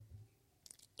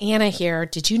Anna here.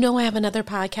 Did you know I have another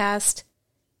podcast?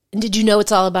 And did you know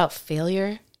it's all about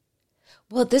failure?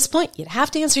 Well, at this point, you'd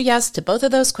have to answer yes to both of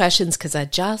those questions because I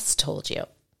just told you.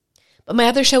 But my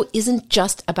other show isn't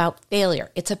just about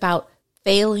failure. It's about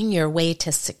failing your way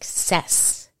to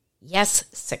success. Yes,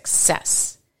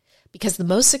 success. Because the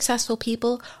most successful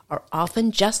people are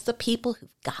often just the people who've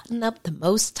gotten up the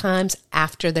most times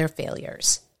after their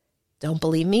failures. Don't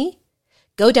believe me?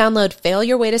 Go download Fail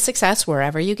Your Way to Success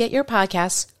wherever you get your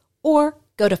podcasts, or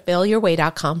go to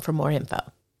failyourway.com for more info.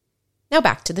 Now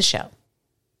back to the show.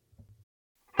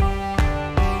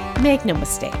 Make no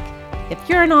mistake, if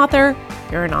you're an author,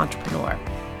 you're an entrepreneur.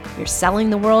 You're selling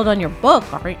the world on your book,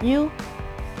 aren't you?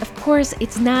 Of course,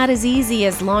 it's not as easy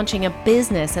as launching a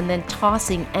business and then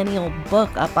tossing any old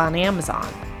book up on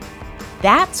Amazon.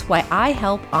 That's why I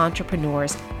help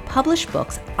entrepreneurs publish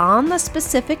books on the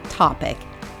specific topic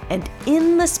and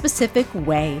in the specific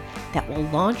way that will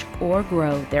launch or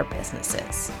grow their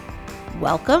businesses.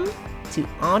 Welcome to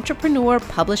Entrepreneur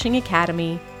Publishing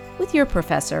Academy with your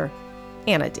professor,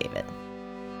 Anna David.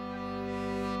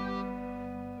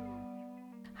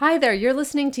 Hi there, you're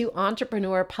listening to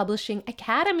Entrepreneur Publishing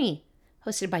Academy,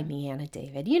 hosted by me, Anna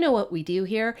David. You know what we do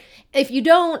here. If you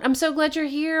don't, I'm so glad you're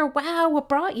here. Wow, what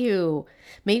brought you?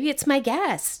 Maybe it's my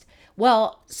guest.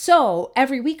 Well, so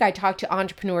every week I talk to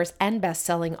entrepreneurs and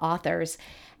best-selling authors,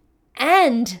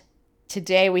 and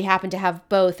today we happen to have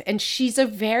both, and she's a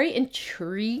very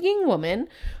intriguing woman.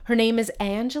 Her name is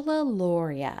Angela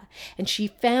Lauria, and she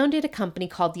founded a company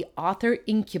called the Author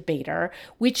Incubator,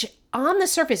 which on the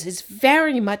surface is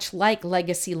very much like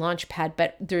Legacy Launchpad,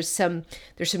 but there's some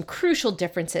crucial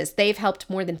differences. They've helped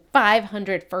more than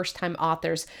 500 first-time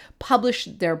authors publish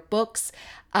their books.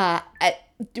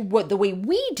 The way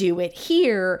we do it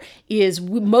here is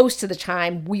most of the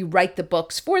time we write the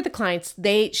books for the clients.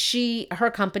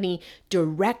 Her company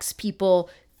directs people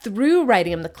through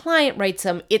writing them. The client writes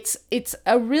them. It's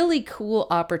a really cool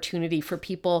opportunity for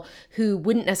people who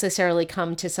wouldn't necessarily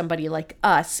come to somebody like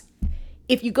us.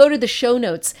 If you go to the show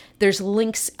notes, there's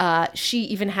links. She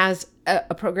even has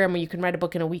a program where you can write a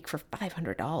book in a week for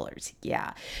 $500.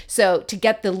 Yeah. So to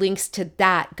get the links to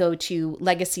that, go to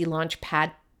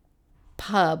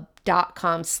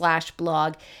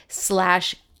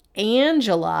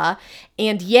legacylaunchpad.com/blog/Angela.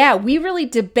 And yeah, we really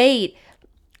debate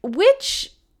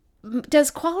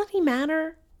does quality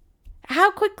matter?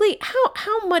 How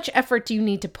much effort do you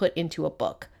need to put into a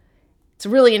book? It's a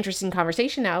really interesting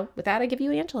conversation now. With that, I give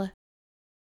you Angela.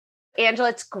 Angela,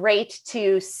 it's great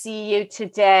to see you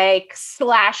today,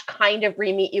 / kind of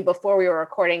re-meet you. Before we were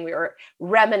recording, we were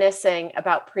reminiscing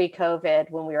about pre-COVID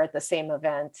when we were at the same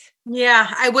event.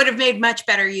 Yeah, I would have made much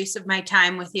better use of my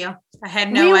time with you. I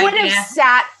had no idea. We would have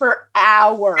sat for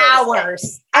hours. I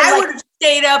would have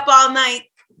stayed up all night.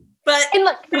 But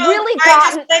I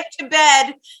just went to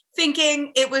bed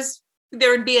thinking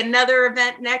there would be another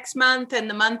event next month and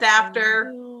the month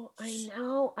after. I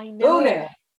know.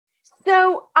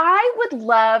 So I would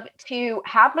love to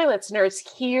have my listeners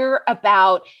hear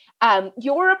about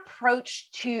your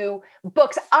approach to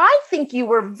books. I think you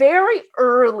were very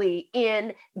early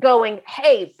in going,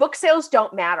 hey, book sales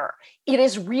don't matter. It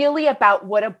is really about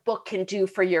what a book can do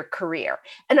for your career.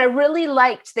 And I really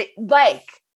liked that,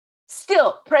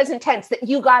 still present tense, that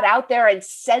you got out there and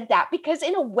said that, because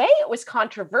in a way it was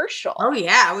controversial. Oh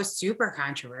yeah, it was super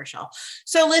controversial.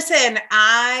 So listen,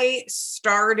 I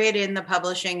started in the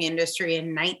publishing industry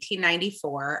in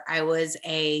 1994. I was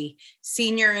a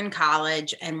senior in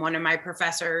college, and one of my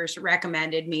professors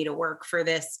recommended me to work for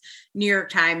this New York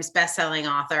Times bestselling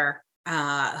author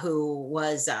who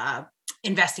was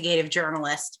investigative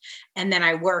journalist. And then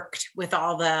I worked with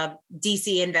all the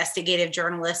DC investigative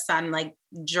journalists on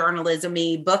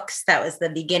journalism-y books. That was the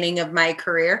beginning of my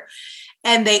career.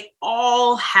 And they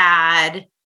all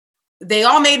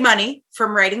made money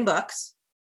from writing books,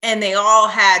 and they all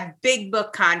had big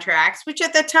book contracts, which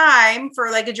at the time for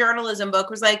a journalism book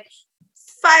was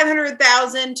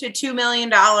 $500,000 to $2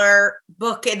 million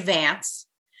book advance.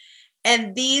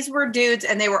 And these were dudes,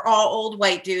 and they were all old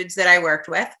white dudes that I worked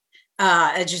with.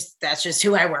 That's just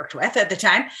who I worked with at the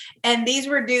time. And these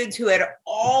were dudes who had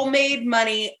all made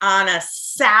money on a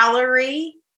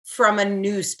salary from a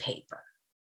newspaper.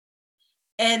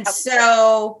 And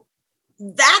so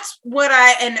that's what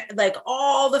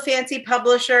all the fancy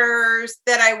publishers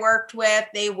that I worked with,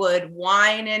 they would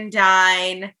wine and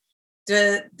dine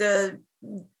the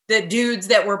dudes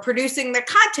that were producing the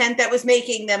content that was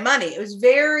making them money. It was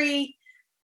very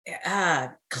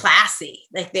classy.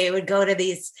 They would go to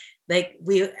these like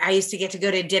I used to get to go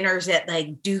to dinners at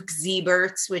like Duke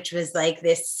Zebert's, which was like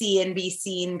this see and be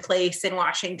seen place in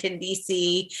Washington,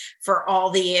 D.C. for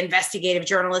all the investigative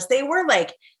journalists. They were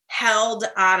like held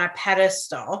on a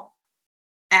pedestal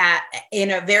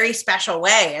in a very special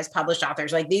way as published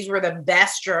authors. Like these were the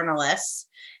best journalists.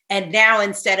 And now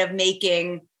instead of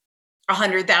making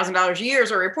 $100,000 a year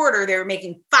as a reporter, they were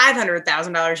making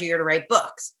 $500,000 a year to write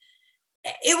books.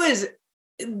 It was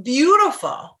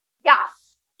beautiful. Yeah.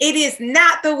 It is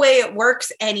not the way it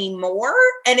works anymore.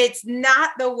 And it's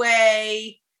not the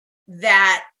way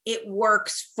that it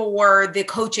works for the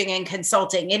coaching and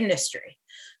consulting industry.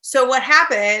 So what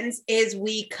happens is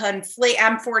we conflate.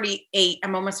 I'm 48.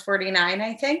 I'm almost 49,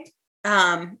 I think.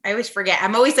 I always forget.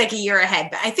 I'm always like a year ahead,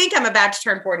 but I think I'm about to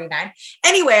turn 49.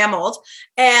 Anyway, I'm old.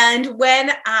 And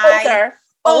when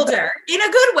older in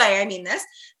a good way, I mean this,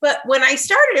 but when I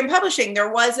started in publishing,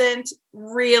 there wasn't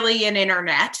really an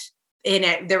internet in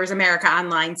it. There was America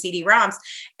Online CD-ROMs.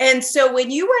 And so when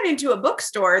you went into a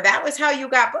bookstore, that was how you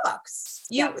got books.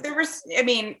 You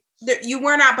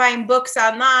were not buying books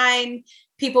online.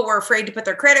 People were afraid to put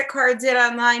their credit cards in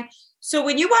online. So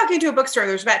when you walk into a bookstore,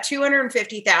 there's about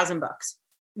 250,000 books,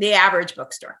 the average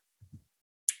bookstore.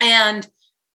 And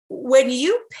when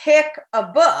you pick a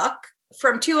book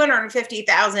from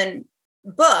 250,000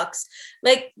 books,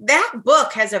 like that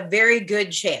book has a very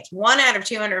good chance. 1 out of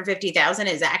 250,000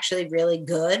 is actually really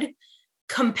good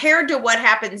compared to what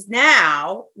happens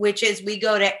now, which is we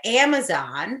go to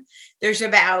Amazon. There's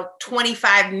about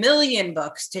 25 million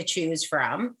books to choose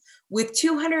from, with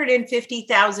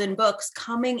 250,000 books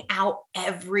coming out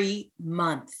every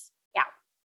month. Yeah.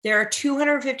 There are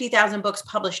 250,000 books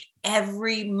published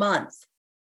every month.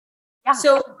 Yeah.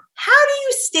 So how do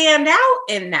you stand out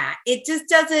in that? It just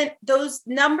doesn't, those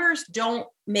numbers don't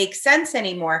make sense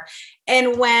anymore.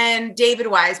 And when David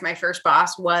Wise, my first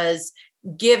boss, was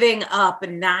giving up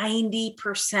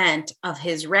 90% of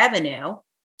his revenue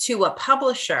to a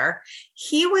publisher,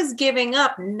 he was giving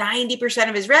up 90%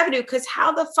 of his revenue because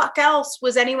how the fuck else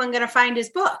was anyone going to find his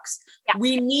books? Yeah.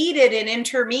 We needed an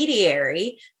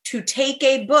intermediary to take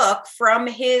a book from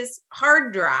his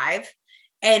hard drive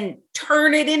and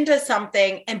turn it into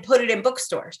something and put it in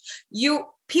bookstores.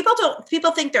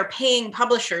 People think they're paying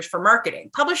publishers for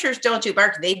marketing. Publishers don't do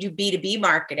marketing. They do B2B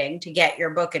marketing to get your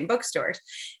book in bookstores.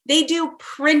 They do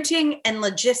printing and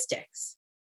logistics.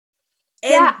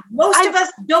 And most of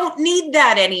us don't need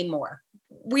that anymore.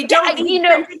 We don't need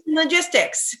printing and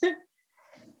logistics.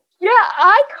 Yeah,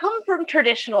 I come from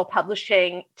traditional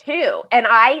publishing too. And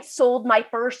I sold my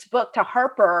first book to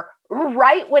Harper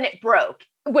right when it broke,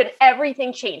 when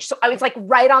everything changed. So I was like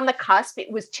right on the cusp.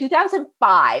 It was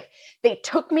 2005. They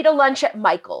took me to lunch at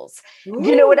Michael's. Ooh.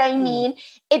 You know what I mean?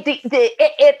 And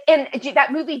that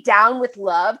movie Down with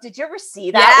Love, did you ever see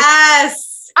that?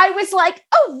 Yes. I was like,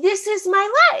 oh, this is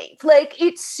my life. Like,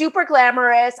 it's super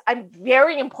glamorous. I'm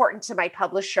very important to my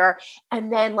publisher.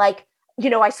 And then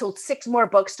I sold 6 more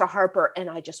books to Harper and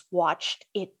I just watched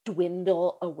it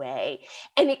dwindle away.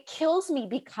 And it kills me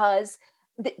because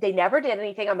they never did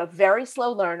anything. I'm a very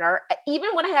slow learner.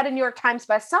 Even when I had a New York Times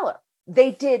bestseller,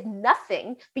 they did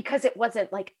nothing because it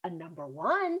wasn't like a number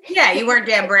one. Yeah, you weren't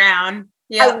Dan Brown.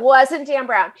 Yeah, I wasn't Dan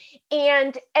Brown.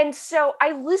 And so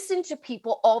I listened to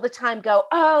people all the time go,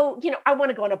 oh, I want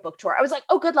to go on a book tour. I was like,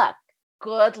 oh, good luck.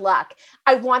 Good luck.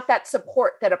 I want that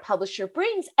support that a publisher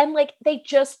brings. And they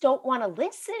just don't want to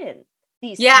listen.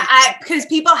 Because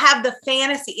people have the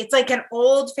fantasy. It's like an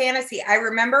old fantasy. I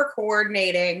remember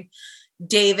coordinating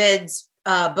David's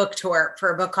book tour for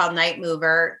a book called Night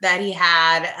Mover that he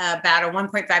had about a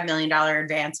 $1.5 million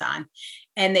advance on.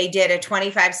 And they did a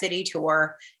 25 city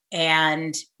tour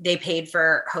and they paid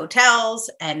for hotels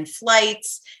and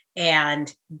flights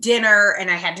and dinner.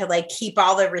 And I had to keep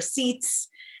all the receipts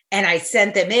and I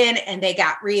sent them in and they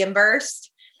got reimbursed.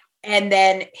 And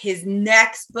then his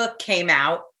next book came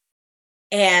out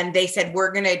and they said,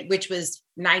 which was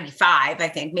 95, I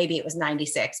think, maybe it was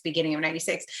 96, beginning of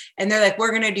 96. And they're like,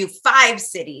 we're going to do 5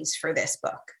 cities for this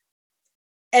book.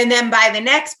 And then by the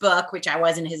next book, which I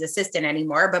wasn't his assistant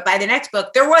anymore, but by the next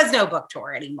book, there was no book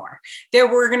tour anymore. They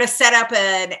were going to set up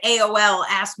an AOL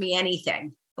Ask Me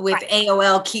Anything with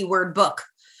AOL keyword book.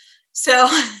 So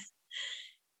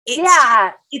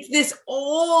it's this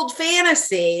old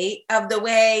fantasy of the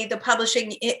way the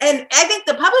publishing, and I think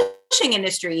the publishing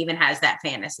industry even has that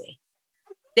fantasy.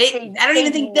 I don't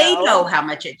even think they know how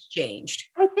much it's changed.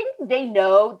 I think they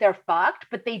know they're fucked,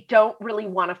 but they don't really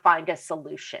want to find a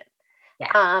solution.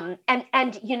 Yeah.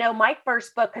 And you know, my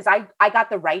first book, because I got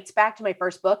the rights back to my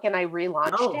first book and I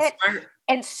relaunched it. Smart.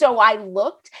 And so I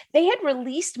looked, they had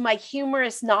released my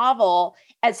humorous novel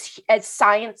as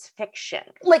science fiction.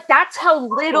 Like that's how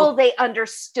little they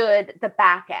understood the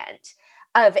back end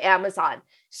of Amazon.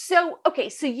 So, okay,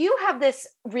 so you have this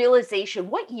realization.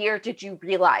 What year did you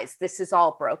realize this is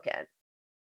all broken?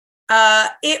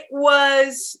 It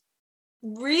was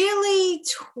really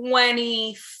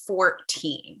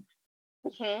 2014.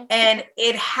 Mm-hmm. And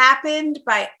it happened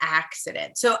by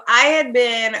accident. So I had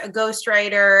been a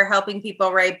ghostwriter, helping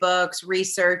people write books,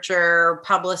 researcher,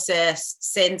 publicist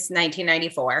since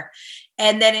 1994.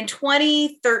 And then in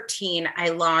 2013, I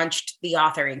launched the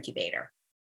Author Incubator.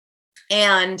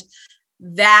 And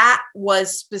that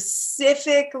was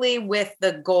specifically with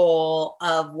the goal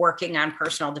of working on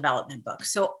personal development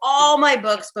books. So all my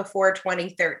books before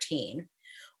 2013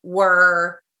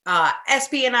 were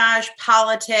espionage,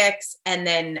 politics, and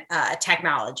then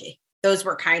technology. Those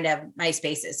were kind of my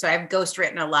spaces. So I've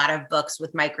ghostwritten a lot of books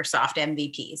with Microsoft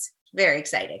MVPs. Very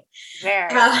exciting.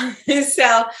 Very. And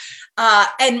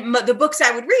the books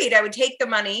I would read, I would take the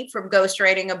money from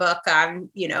ghostwriting a book on,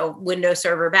 Windows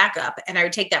Server backup, and I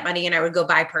would take that money and I would go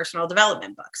buy personal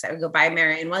development books. I would go buy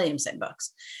Marianne Williamson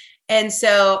books. And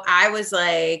so I was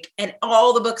like, and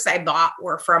all the books I bought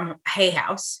were from Hay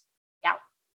House.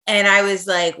 And I was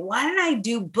like, why don't I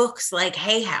do books like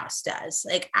Hay House does?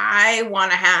 Like, I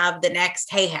want to have the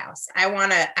next Hay House. I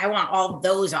want all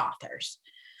those authors.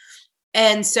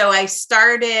 And so I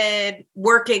started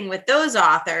working with those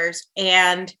authors,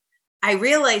 and I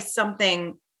realized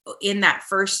something in that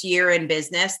first year in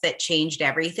business that changed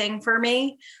everything for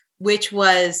me, which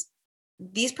was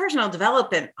these personal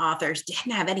development authors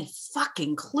didn't have any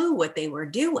fucking clue what they were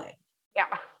doing. Yeah.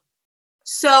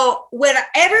 So when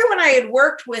everyone I had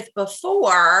worked with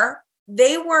before,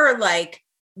 they were like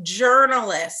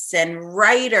journalists and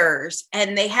writers,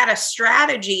 and they had a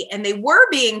strategy, and they were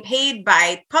being paid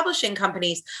by publishing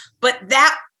companies, but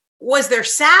that was their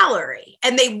salary,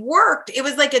 and they worked. It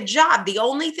was like a job. The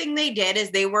only thing they did is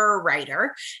they were a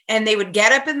writer, and they would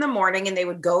get up in the morning and they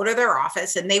would go to their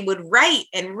office and they would write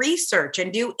and research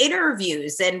and do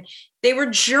interviews, and they were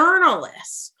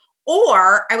journalists.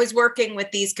 Or I was working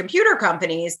with these computer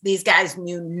companies. These guys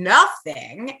knew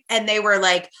nothing. And they were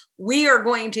like, we are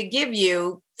going to give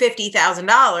you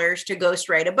 $50,000 to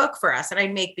ghostwrite a book for us. And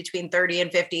I'd make between $30,000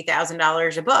 and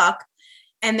 $50,000 a book.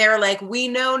 And they're like, we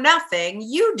know nothing.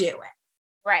 You do it.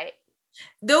 Right.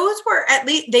 Those were, at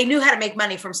least they knew how to make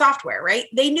money from software, right?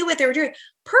 They knew what they were doing.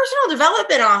 Personal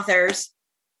development authors,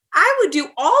 I would do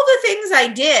all the things I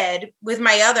did with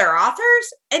my other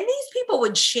authors, and these people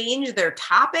would change their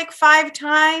topic 5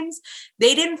 times.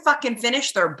 They didn't fucking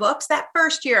finish their books. That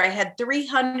first year, I had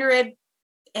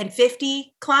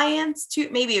 350 clients,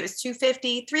 maybe it was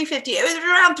 250, 350. It was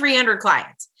around 300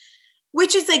 clients,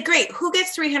 which is like, great. Who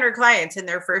gets 300 clients in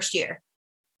their first year?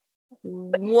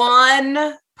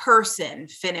 One person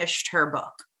finished her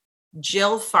book.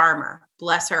 Jill Farmer,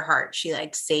 bless her heart. She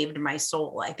saved my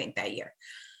soul, I think, that year.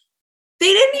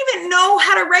 They didn't even know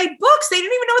how to write books. They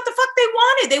didn't even know what the fuck they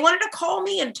wanted. They wanted to call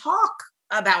me and talk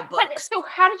about books. So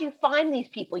how did you find these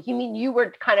people? You mean you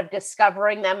were kind of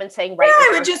discovering them and saying, I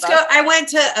would just go. I went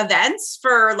to events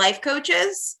for life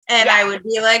coaches, and I would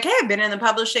be like, hey, I've been in the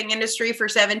publishing industry for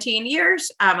 17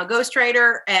 years. I'm a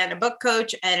ghostwriter and a book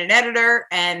coach and an editor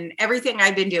and everything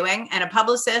I've been doing, and a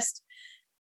publicist.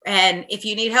 And if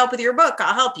you need help with your book,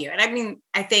 I'll help you. And I mean,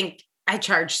 I think I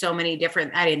charged so many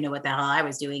different, I didn't know what the hell I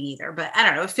was doing either, but I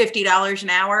don't know, $50 an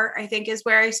hour, I think is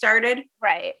where I started.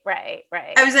 Right.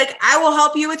 I was like, I will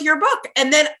help you with your book.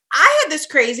 And then I had this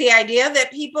crazy idea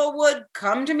that people would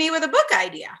come to me with a book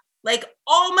idea. Like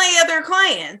all my other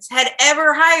clients had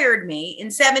ever hired me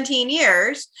in 17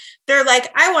 years. They're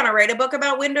like, I want to write a book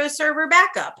about Windows Server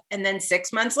backup. And then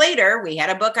 6 months later, we had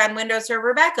a book on Windows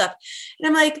Server backup. And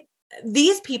I'm like,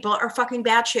 these people are fucking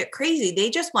batshit crazy. They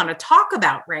just want to talk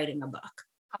about writing a book.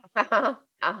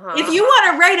 If you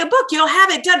want to write a book, you'll have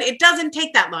it done. It doesn't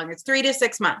take that long. It's 3 to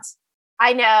 6 months.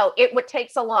 I know. What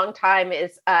takes a long time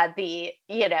is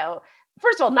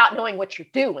first of all, not knowing what you're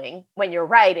doing when you're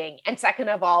writing. And second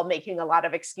of all, making a lot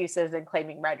of excuses and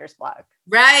claiming writer's block.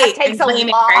 Right. It takes a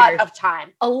lot of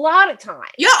time. A lot of time.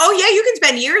 Yeah. Oh yeah. You can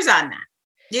spend years on that.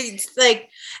 It's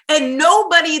and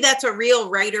nobody that's a real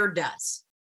writer does.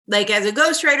 As a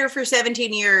ghostwriter for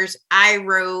 17 years, I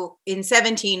wrote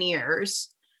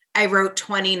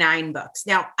 29 books.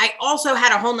 Now, I also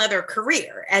had a whole nother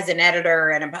career as an editor,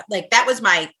 and that was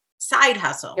my side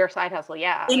hustle. Your side hustle,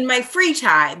 yeah. In my free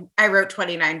time, I wrote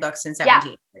 29 books in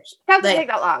 17 years. It doesn't take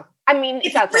that long. I mean,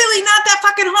 it's really not that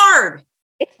fucking hard.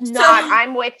 It's not,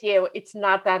 I'm with you. It's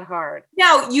not that hard.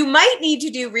 Now, you might need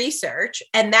to do research,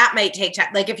 and that might take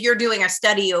time. Like if you're doing a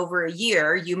study over a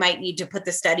year, you might need to put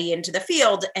the study into the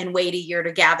field and wait a year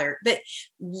to gather. But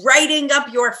writing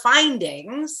up your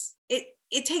findings,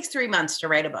 it takes 3 months to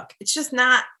write a book. It's just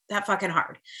not that fucking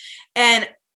hard. And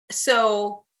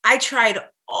so I tried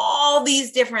all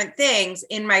these different things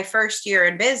in my first year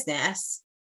in business.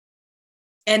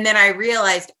 And then I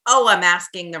realized, I'm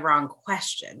asking the wrong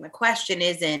question. The question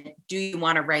isn't, do you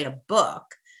want to write a book?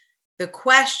 The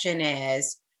question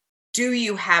is, do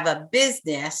you have a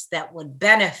business that would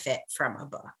benefit from a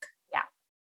book? Yeah.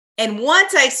 And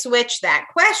once I switched that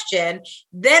question,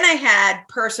 then I had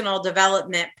personal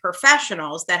development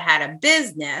professionals that had a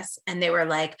business, and they were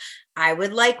like, I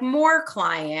would like more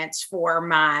clients for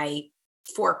my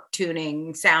fork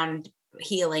tuning sound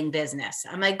healing business.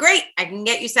 I'm like, great, I can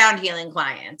get you sound healing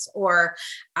clients. Or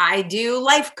I do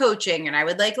life coaching and I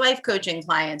would like life coaching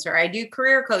clients. Or I do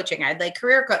career coaching. I'd like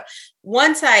career coach.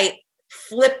 Once I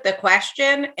flipped the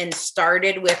question and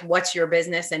started with what's your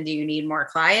business and do you need more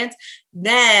clients?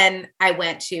 Then I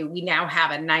went to, we now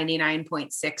have a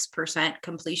 99.6%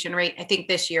 completion rate. I think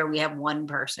this year we have one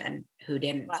person who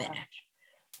didn't finish.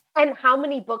 And how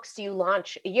many books do you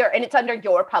launch a year? And it's under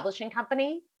your publishing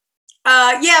company?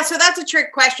 Yeah, so that's a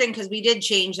trick question because we did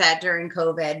change that during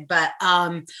COVID. But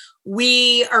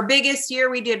our biggest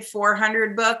year, we did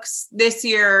 400 books. This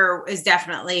year is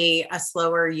definitely a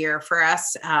slower year for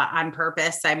us on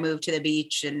purpose. I moved to the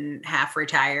beach and half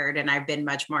retired, and I've been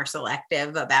much more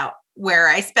selective about where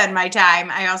I spend my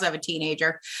time. I also have a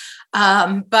teenager.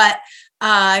 But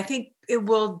I think it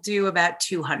will do about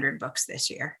 200 books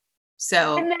this year.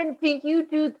 So, and then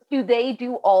do they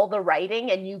do all the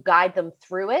writing and you guide them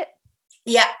through it?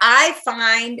 Yeah, I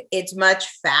find it's much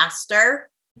faster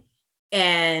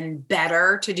and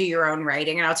better to do your own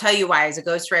writing. And I'll tell you why. As a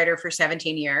ghostwriter for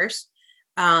 17 years,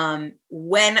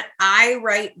 when I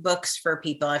write books for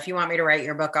people, if you want me to write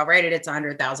your book, I'll write it. It's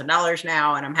 $100,000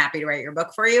 now, and I'm happy to write your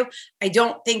book for you. I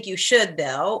don't think you should,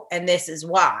 though. And this is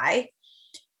why.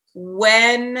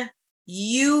 When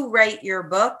you write your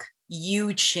book,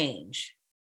 you change.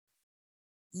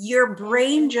 Your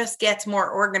brain just gets more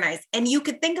organized. And you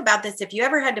could think about this. If you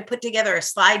ever had to put together a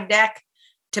slide deck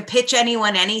to pitch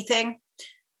anyone anything,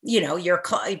 your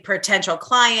potential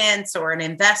clients or an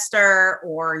investor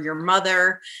or your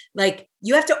mother, like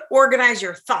you have to organize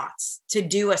your thoughts to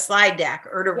do a slide deck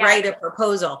or to write a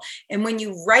proposal. And when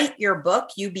you write your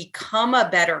book, you become a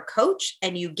better coach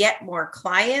and you get more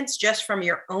clients just from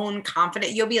your own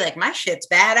confidence. You'll be like, my shit's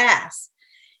badass.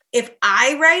 If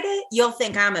I write it, you'll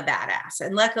think I'm a badass.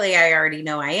 And luckily, I already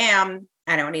know I am.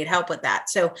 I don't need help with that.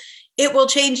 So it will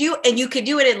change you. And you could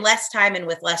do it in less time and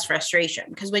with less frustration.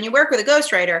 Because when you work with a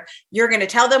ghostwriter, you're going to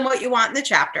tell them what you want in the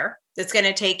chapter. That's going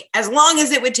to take as long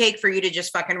as it would take for you to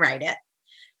just fucking write it.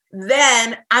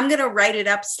 Then I'm going to write it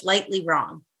up slightly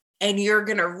wrong. And you're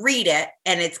going to read it.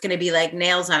 And it's going to be like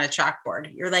nails on a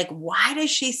chalkboard. You're like, why does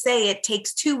she say it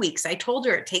takes 2 weeks? I told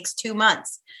her it takes 2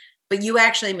 months. But you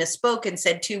actually misspoke and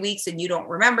said 2 weeks and you don't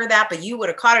remember that, but you would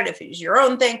have caught it if it was your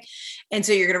own thing. And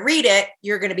so you're going to read it,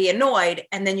 you're going to be annoyed,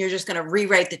 and then you're just going to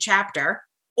rewrite the chapter,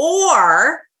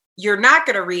 or you're not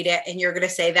going to read it and you're going to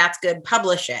say, that's good,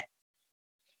 publish it.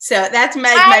 So that's my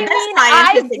best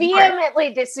I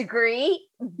vehemently disagree,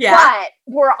 but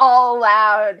we're all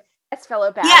allowed as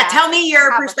fellow badass. Yeah, tell me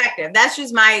your perspective. That's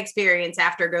just my experience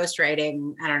after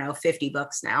ghostwriting, 50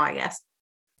 books now, I guess.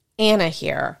 Anna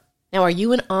here. Now, are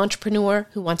you an entrepreneur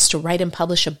who wants to write and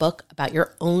publish a book about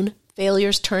your own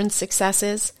failures turned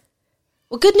successes?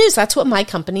 Well, good news. That's what my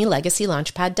company, Legacy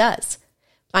Launchpad, does.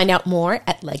 Find out more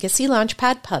at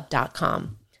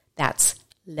legacylaunchpadpub.com. That's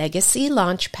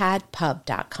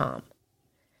legacylaunchpadpub.com.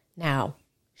 Now,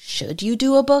 should you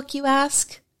do a book, you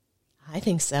ask? I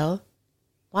think so.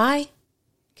 Why?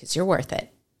 Because you're worth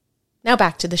it. Now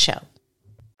back to the show.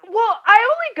 Well, I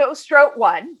only ghost wrote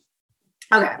one.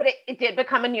 Okay. But it did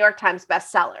become a New York Times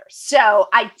bestseller. So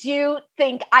I do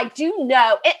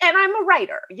know, and I'm a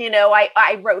writer,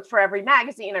 I wrote for every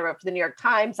magazine. I wrote for the New York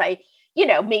Times. I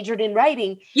majored in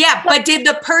writing. Yeah. But did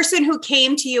the person who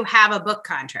came to you have a book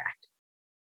contract?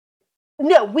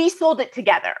 No, we sold it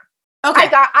together. Okay.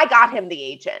 I got him the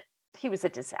agent. He was a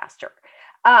disaster.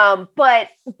 But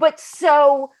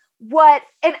so what,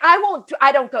 and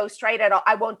I don't ghostwrite at all.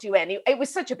 I won't do any, it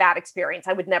was such a bad experience.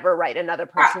 I would never write another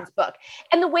person's book.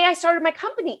 And the way I started my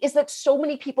company is that so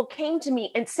many people came to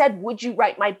me and said, would you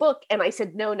write my book? And I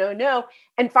said, no.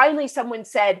 And finally someone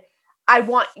said,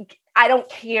 I don't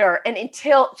care. And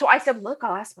so I said, look,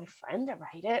 I'll ask my friend to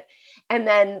write it. And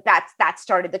then that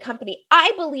started the company.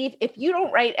 I believe if you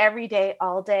don't write every day,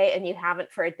 all day, and you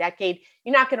haven't for a decade,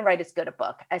 you're not going to write as good a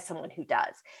book as someone who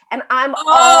does. And I'm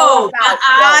all about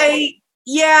I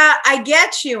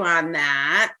get you on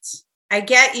that.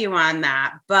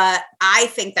 But I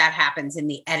think that happens in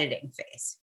the editing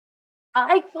phase.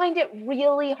 I find it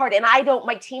really hard. And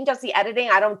my team does the editing.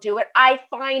 I don't do it. I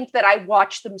find that I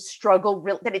watch them struggle,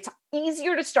 that it's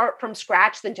easier to start from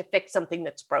scratch than to fix something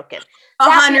that's broken.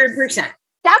 100%.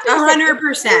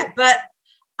 100%. But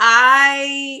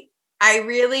I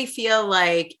really feel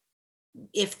like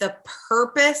if the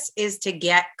purpose is to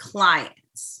get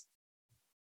clients,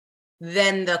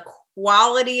 then the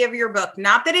quality of your book,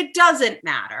 not that it doesn't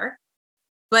matter,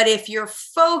 but if your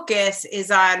focus is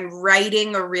on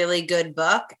writing a really good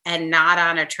book and not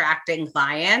on attracting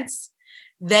clients,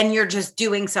 then you're just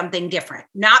doing something different.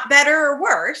 Not better or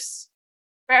worse.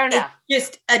 Fair enough.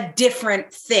 It's just a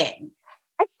different thing.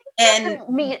 I think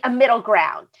and a middle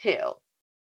ground too.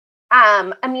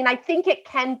 I mean, I think it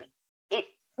can be,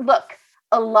 look,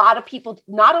 a lot of people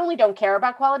not only don't care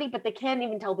about quality, but they can't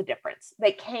even tell the difference.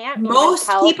 They can't. Most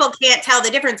people can't tell the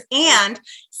difference. And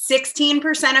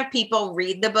 16% of people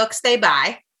read the books they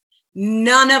buy.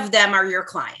 None of them are your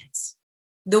clients.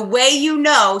 The way you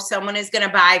know someone is going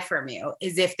to buy from you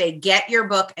is if they get your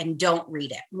book and don't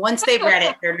read it. Once they've read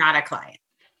it, they're not a client.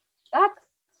 That's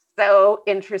so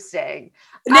interesting.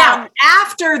 Now,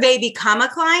 after they become a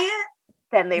client,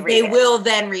 then they will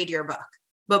then read your book.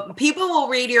 But people will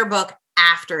read your book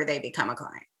after they become a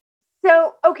client.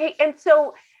 So, okay. And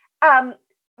so,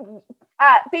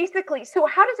 basically, so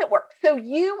how does it work? So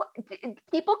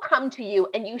people come to you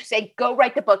and you say, go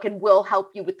write the book and we'll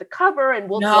help you with the cover and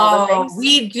we'll do all the things.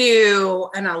 We do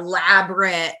an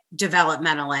elaborate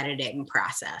developmental editing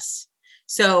process.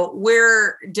 So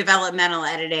we're developmental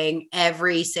editing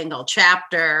every single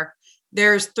chapter.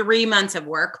 There's 3 months of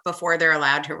work before they're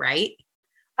allowed to write.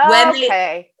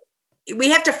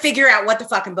 We have to figure out what the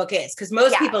fucking book is because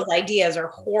most people's ideas are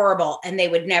horrible and they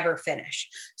would never finish.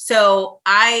 So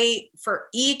for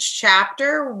each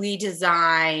chapter, we do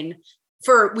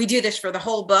this for the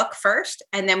whole book first,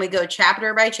 and then we go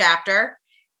chapter by chapter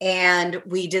and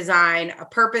we design a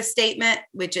purpose statement,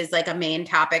 which is like a main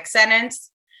topic sentence.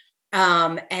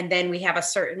 And then we have a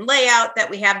certain layout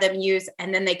that we have them use.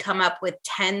 And then they come up with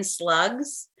 10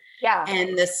 slugs. Yeah.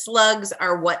 And the slugs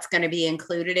are what's going to be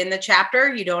included in the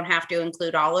chapter. You don't have to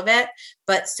include all of it.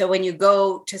 But so when you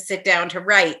go to sit down to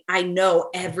write, I know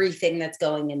everything that's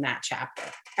going in that chapter.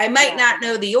 I might not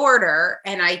know the order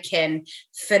and I can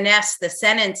finesse the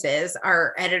sentences.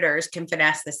 Our editors can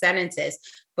finesse the sentences,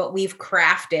 but we've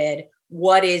crafted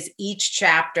what is each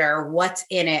chapter, what's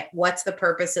in it, what's the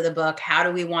purpose of the book, how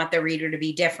do we want the reader to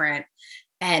be different.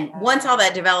 And once all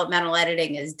that developmental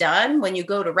editing is done, when you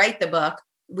go to write the book,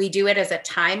 we do it as a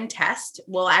time test.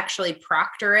 We'll actually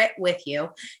proctor it with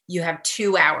you. You have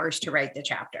 2 hours to write the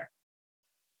chapter.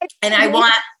 And I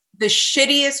want the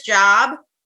shittiest job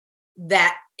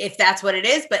that if that's what it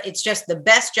is, but it's just the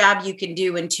best job you can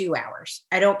do in 2 hours.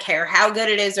 I don't care how good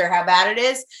it is or how bad it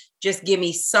is. Just give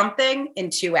me something in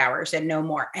 2 hours and no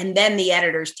more. And then the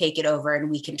editors take it over and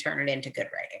we can turn it into good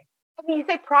writing. When you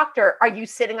say proctor, are you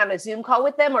sitting on a Zoom call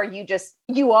with them or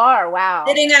you are? Wow.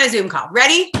 Sitting on a Zoom call.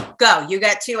 Ready? Go. You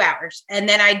got 2 hours. And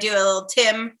then I do a little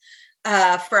Tim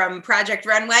from Project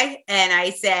Runway. And I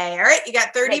say, all right, you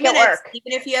got 30 minutes.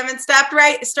 Even if you haven't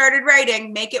started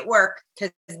writing, make it work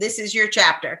because this is your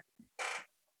chapter.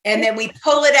 And then we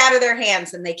pull it out of their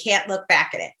hands and they can't look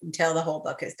back at it until the whole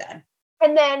book is done.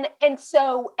 And then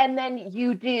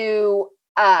you do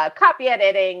copy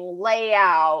editing,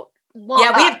 layout. We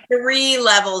have 3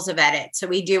 levels of edit. So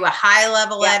we do a high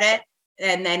level edit,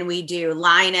 and then we do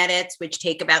line edits, which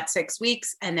take about 6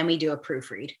 weeks. And then we do a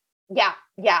proofread. Yeah.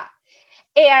 Yeah.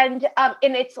 And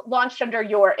it's launched under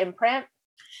your imprint.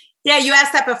 Yeah. You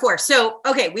asked that before. So,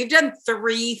 okay. We've done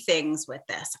 3 things with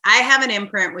this. I have an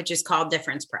imprint, which is called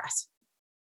Difference Press.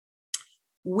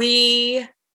 We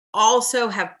also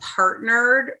have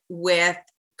partnered with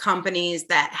companies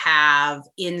that have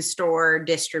in-store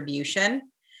distribution.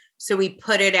 So we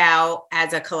put it out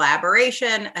as a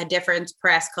collaboration, a Difference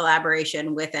Press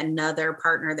collaboration with another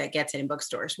partner that gets it in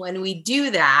bookstores. When we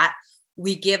do that,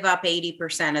 we give up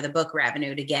 80% of the book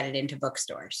revenue to get it into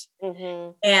bookstores.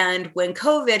 Mm-hmm. And when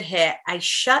COVID hit, I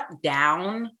shut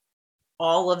down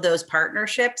all of those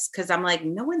partnerships because I'm like,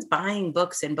 no one's buying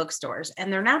books in bookstores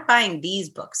and they're not buying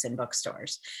these books in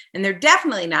bookstores. And they're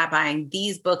definitely not buying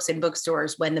these books in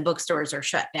bookstores when the bookstores are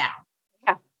shut down.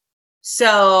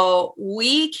 So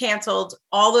we canceled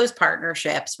all those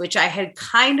partnerships, which I had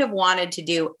kind of wanted to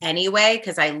do anyway,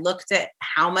 because I looked at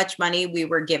how much money we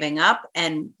were giving up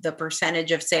and the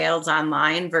percentage of sales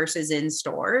online versus in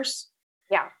stores.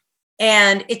 Yeah.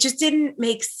 And it just didn't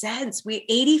make sense.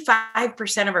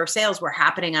 85% of our sales were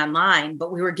happening online,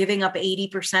 but we were giving up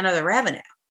 80% of the revenue.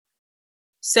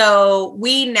 So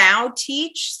we now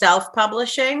teach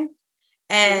self-publishing.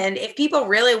 And if people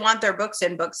really want their books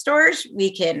in bookstores,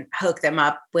 we can hook them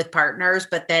up with partners,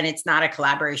 but then it's not a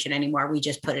collaboration anymore. We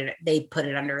just they put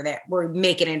it under there. We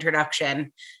make an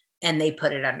introduction and they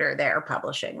put it under their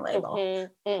publishing label.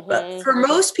 But for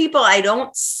most people, I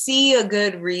don't see a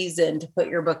good reason to put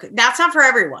your book. That's not for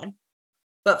everyone,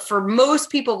 but for most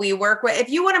people we work with, if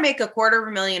you want to make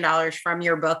 $250,000 from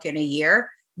your book in a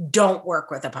year, don't work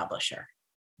with a publisher.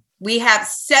 We have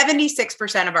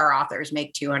 76% of our authors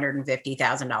make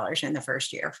 $250,000 in the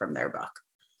first year from their book.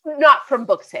 Not from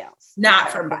book sales.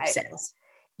 Not from book sales.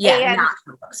 Yeah, and not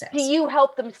from book sales. Do you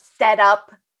help them set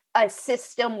up a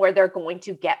system where they're going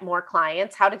to get more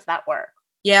clients? How does that work?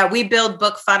 Yeah, we build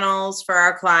book funnels for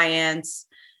our clients,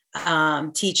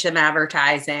 teach them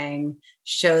advertising,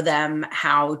 show them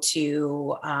how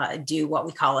to do what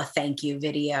we call a thank you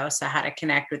video. So how to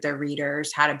connect with their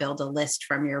readers, how to build a list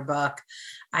from your book.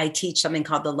 I teach something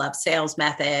called the Love Sales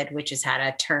Method, which is how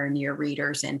to turn your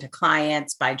readers into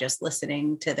clients by just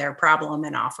listening to their problem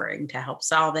and offering to help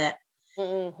solve it.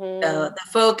 So the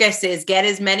focus is get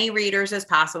as many readers as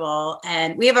possible.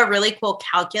 And we have a really cool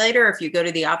calculator. If you go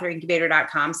to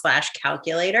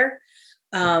theauthorincubator.com/calculator,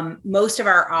 most of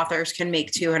our authors can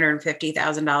make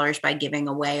 $250,000 by giving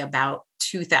away about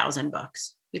 2,000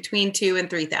 books, between 2,000 and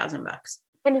 3,000 books.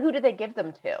 And who do they give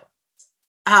them to?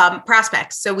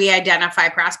 Prospects. So we identify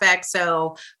prospects.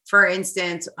 So for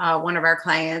instance, one of our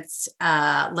clients,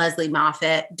 Leslie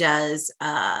Moffat, does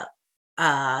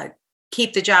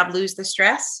Keep the Job, Lose the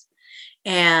Stress.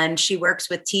 And she works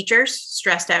with teachers,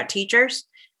 stressed out teachers.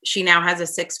 She now has a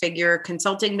 6-figure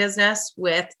consulting business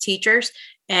with teachers.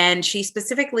 And she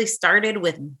specifically started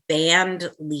with band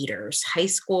leaders, high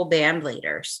school band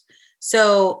leaders.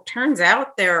 So turns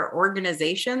out there are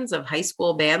organizations of high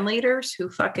school band leaders who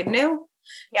fucking knew.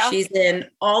 Yeah. She's in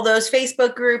all those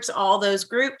Facebook groups, all those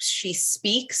groups. She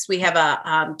speaks. We have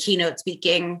a keynote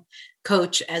speaking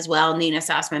coach as well, Nina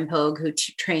Sassman-Pogue, who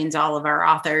trains all of our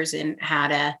authors in how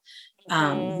to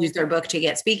use their book to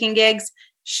get speaking gigs.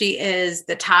 She is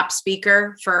the top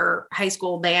speaker for high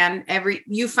school band.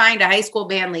 You find a high school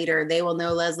band leader, they will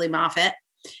know Leslie Moffat.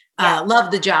 Love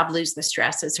the Job, Lose the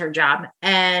Stress is her job.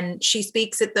 And she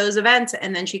speaks at those events.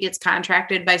 And then she gets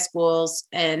contracted by schools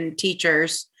and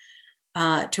teachers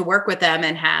to work with them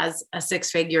and has a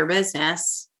 6-figure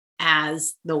business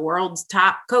as the world's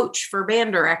top coach for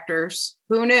band directors.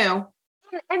 Who knew?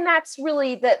 And that's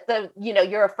really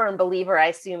you're a firm believer, I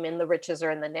assume, in the riches or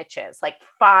in the niches. Like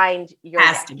find your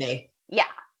has to be. Yeah.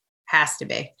 Has to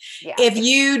be. Yeah. If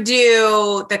you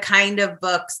do the kind of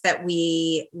books that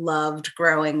we loved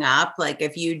growing up, like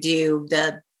if you do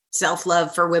the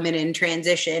self-love for women in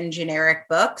transition, generic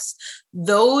books,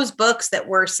 those books that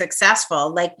were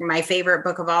successful, like my favorite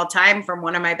book of all time from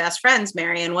one of my best friends,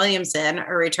 Marianne Williamson,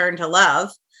 A Return to Love,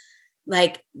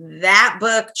 like that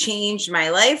book changed my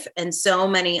life and so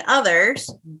many others,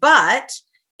 but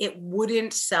it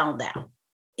wouldn't sell now.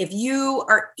 If you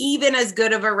are even as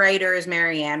good of a writer as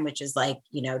Marianne, which is like,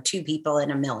 2 people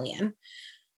in a million,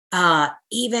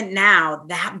 even now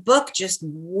that book just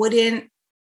wouldn't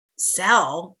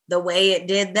sell the way it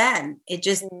did then.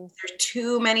 There's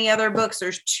too many other books.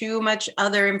 There's too much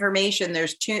other information.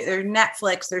 There's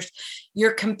Netflix.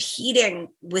 You're competing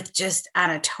with just on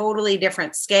a totally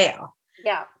different scale.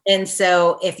 Yeah. And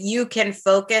so if you can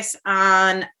focus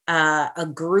on a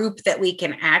group that we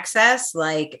can access,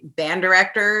 like band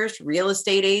directors, real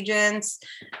estate agents,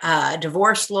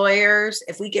 divorce lawyers,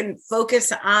 if we can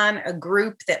focus on a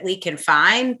group that we can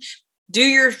find, do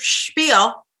your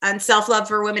spiel on self-love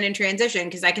for women in transition,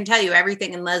 because I can tell you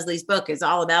everything in Leslie's book is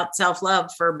all about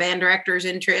self-love for band directors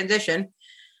in transition.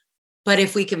 But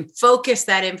if we can focus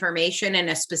that information in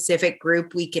a specific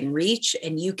group we can reach,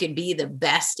 and you can be the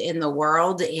best in the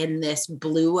world in this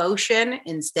blue ocean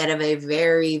instead of a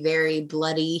very, very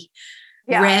bloody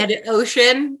red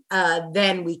ocean,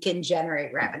 then we can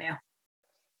generate revenue.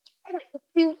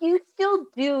 Do you still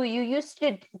do, you used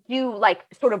to do like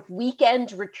sort of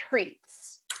weekend retreats?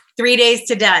 3 days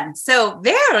to done. So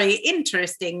very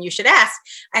interesting. You should ask.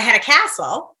 I had a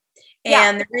castle.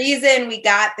 And the reason we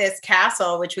got this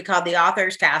castle, which we call the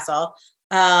Author's Castle,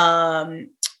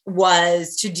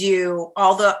 was to do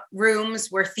all the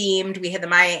rooms were themed. We had the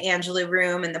Maya Angelou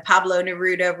room and the Pablo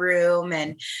Neruda room,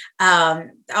 and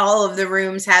all of the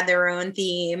rooms had their own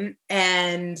theme.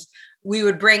 And we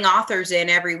would bring authors in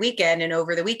every weekend, and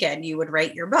over the weekend you would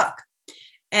write your book.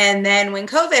 And then when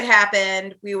COVID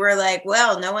happened, we were like,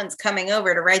 well, no one's coming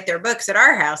over to write their books at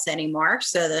our house anymore.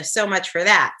 So there's so much for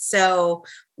that. So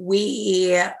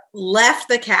we left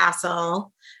the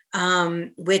castle,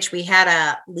 which we had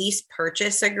a lease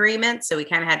purchase agreement. So we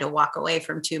kind of had to walk away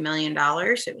from $2 million.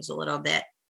 It was a little bit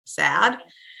sad.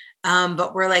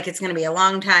 But we're like, it's going to be a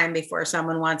long time before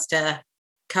someone wants to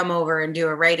come over and do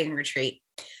a writing retreat.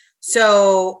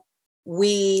 So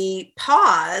we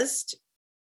paused.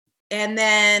 And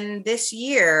then this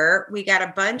year, we got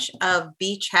a bunch of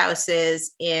beach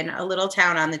houses in a little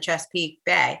town on the Chesapeake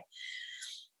Bay.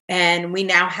 And we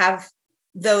now have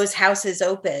those houses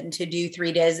open to do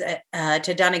 3 days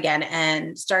to Done Again,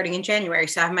 and starting in January.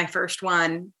 So I have my first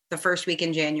one the first week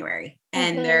in January.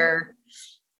 And they're,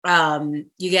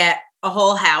 you get a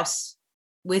whole house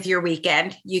with your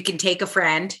weekend. You can take a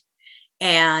friend.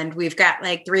 And we've got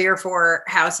like 3 or 4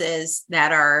 houses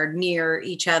that are near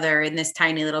each other in this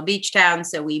tiny little beach town.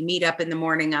 So we meet up in the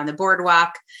morning on the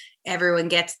boardwalk. Everyone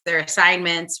gets their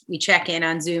assignments. We check in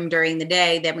on Zoom during the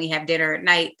day. Then we have dinner at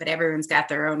night, but everyone's got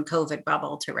their own COVID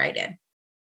bubble to write in.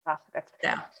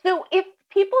 So if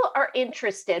people are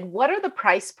interested, what are the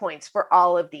price points for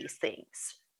all of these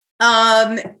things?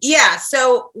 Yeah.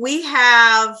 So we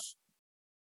have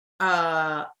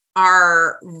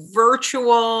our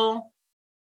virtual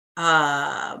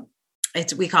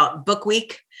we call it Book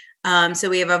Week. So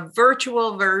we have a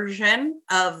virtual version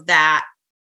of that.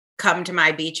 Come to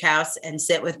my beach house and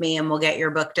sit with me, and we'll get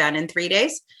your book done in 3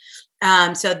 days.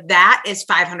 So that is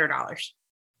 $500.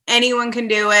 Anyone can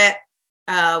do it.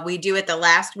 We do it the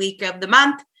last week of the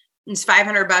month. It's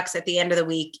 $500 at the end of the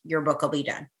week. Your book will be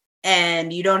done.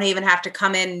 And you don't even have to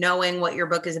come in knowing what your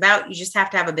book is about. You just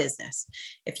have to have a business.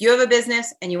 If you have a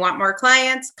business and you want more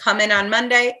clients, come in on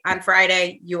Monday. On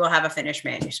Friday, you will have a finished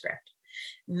manuscript.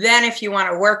 Then if you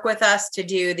want to work with us to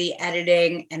do the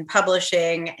editing and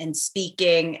publishing and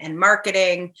speaking and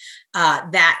marketing,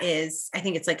 that is, I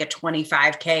think it's like a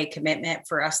 $25,000 commitment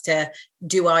for us to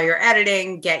do all your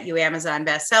editing, get you Amazon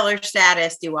bestseller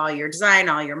status, do all your design,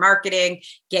 all your marketing,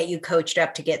 get you coached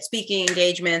up to get speaking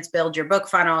engagements, build your book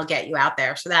funnel, get you out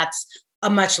there. So that's a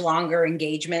much longer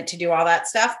engagement to do all that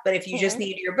stuff. But if you just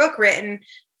need your book written,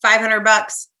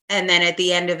 $500. And then at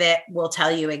the end of it, we'll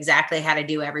tell you exactly how to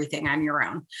do everything on your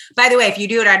own. By the way, if you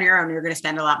do it on your own, you're going to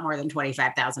spend a lot more than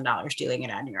 $25,000 doing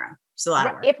it on your own. It's a lot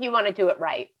of work. If you want to do it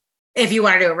right. If you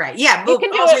want to do it right. Yeah. You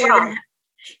can do it wrong.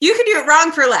 You can do it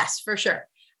wrong for less, for sure.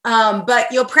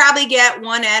 But you'll probably get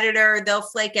one editor. They'll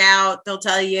flake out. They'll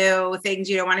tell you things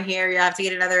you don't want to hear. You have to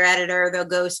get another editor. They'll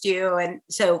ghost you. And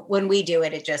so when we do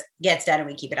it, it just gets done and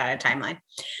we keep it on a timeline.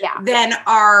 Yeah. Then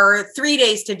our 3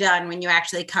 days to Done, when you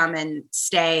actually come and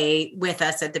stay with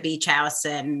us at the beach house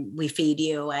and we feed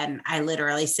you and I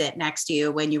literally sit next to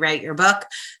you when you write your book,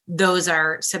 those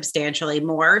are substantially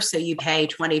more. So you pay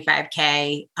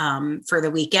 $25,000 for the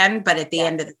weekend, but at the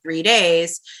end of the 3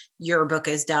 days, your book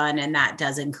is done. And that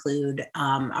does include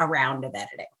a round of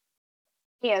editing.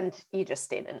 And you just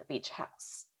stayed in a beach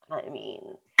house. I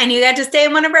mean, and you got to stay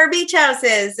in one of our beach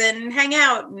houses and hang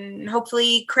out and hopefully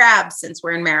eat crabs, since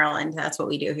we're in Maryland. That's what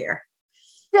we do here.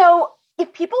 So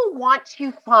if people want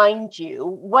to find you,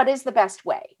 what is the best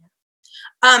way?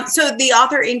 So the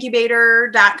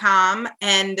authorincubator.com,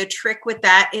 and the trick with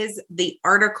that is the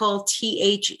article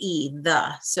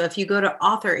the. So if you go to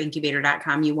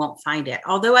authorincubator.com, you won't find it.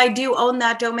 Although I do own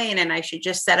that domain and I should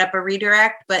just set up a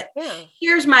redirect. But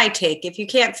here's my take. If you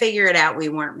can't figure it out, we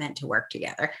weren't meant to work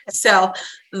together. So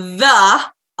the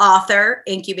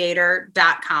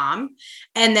authorincubator.com.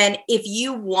 And then if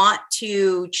you want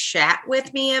to chat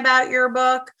with me about your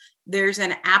book, there's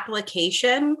an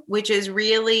application, which is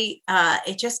really,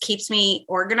 it just keeps me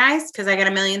organized because I got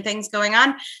a million things going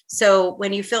on. So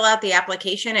when you fill out the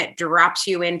application, it drops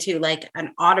you into like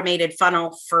an automated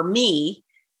funnel for me,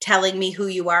 telling me who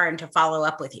you are and to follow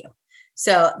up with you.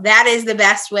 So that is the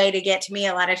best way to get to me.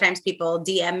 A lot of times people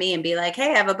DM me and be like,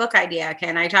 hey, I have a book idea.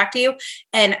 Can I talk to you?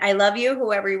 And I love you,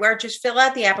 whoever you are. Just fill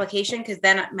out the application, because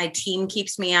then my team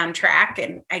keeps me on track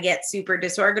and I get super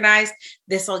disorganized.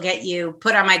 This will get you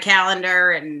put on my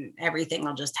calendar and everything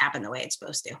will just happen the way it's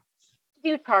supposed to. Do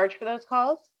you charge for those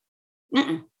calls?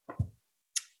 No,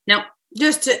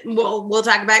 just we'll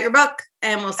talk about your book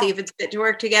and we'll see if it's fit to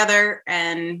work together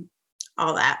and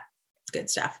all that. It's good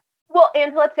stuff. Well,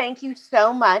 Angela, thank you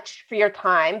so much for your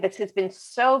time. This has been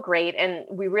so great. And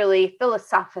we really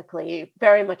philosophically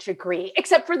very much agree,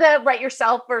 except for the write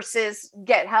yourself versus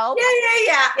get help. Yeah.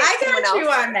 I got you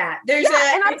on that. There's and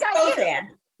I got both you. and.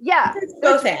 Yeah. It's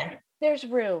both and. There's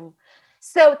room.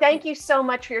 So thank you so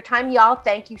much for your time, y'all.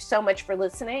 Thank you so much for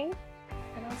listening.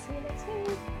 And I'll see you next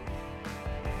week.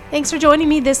 Thanks for joining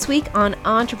me this week on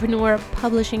Entrepreneur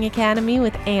Publishing Academy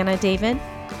with Anna David.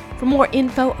 For more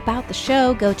info about the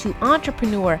show, go to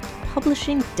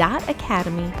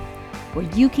entrepreneurpublishing.academy, where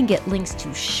you can get links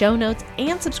to show notes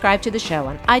and subscribe to the show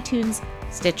on iTunes,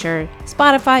 Stitcher,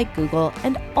 Spotify, Google,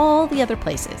 and all the other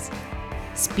places.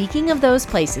 Speaking of those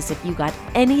places, if you got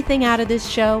anything out of this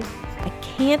show, I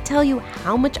can't tell you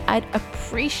how much I'd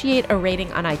appreciate a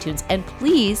rating on iTunes. And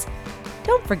please,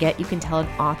 don't forget you can tell an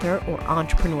author or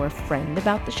entrepreneur friend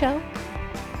about the show.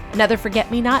 Another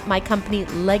forget-me-not, my company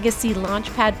Legacy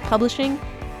Launchpad Publishing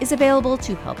is available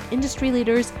to help industry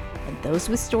leaders and those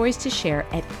with stories to share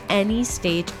at any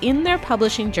stage in their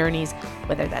publishing journeys,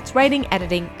 whether that's writing,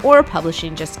 editing, or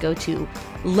publishing. Just go to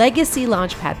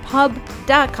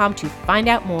legacylaunchpadpub.com to find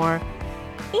out more.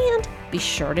 And be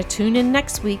sure to tune in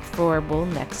next week for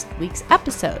next week's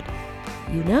episode.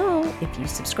 You know, if you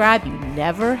subscribe, you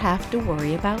never have to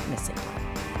worry about missing one.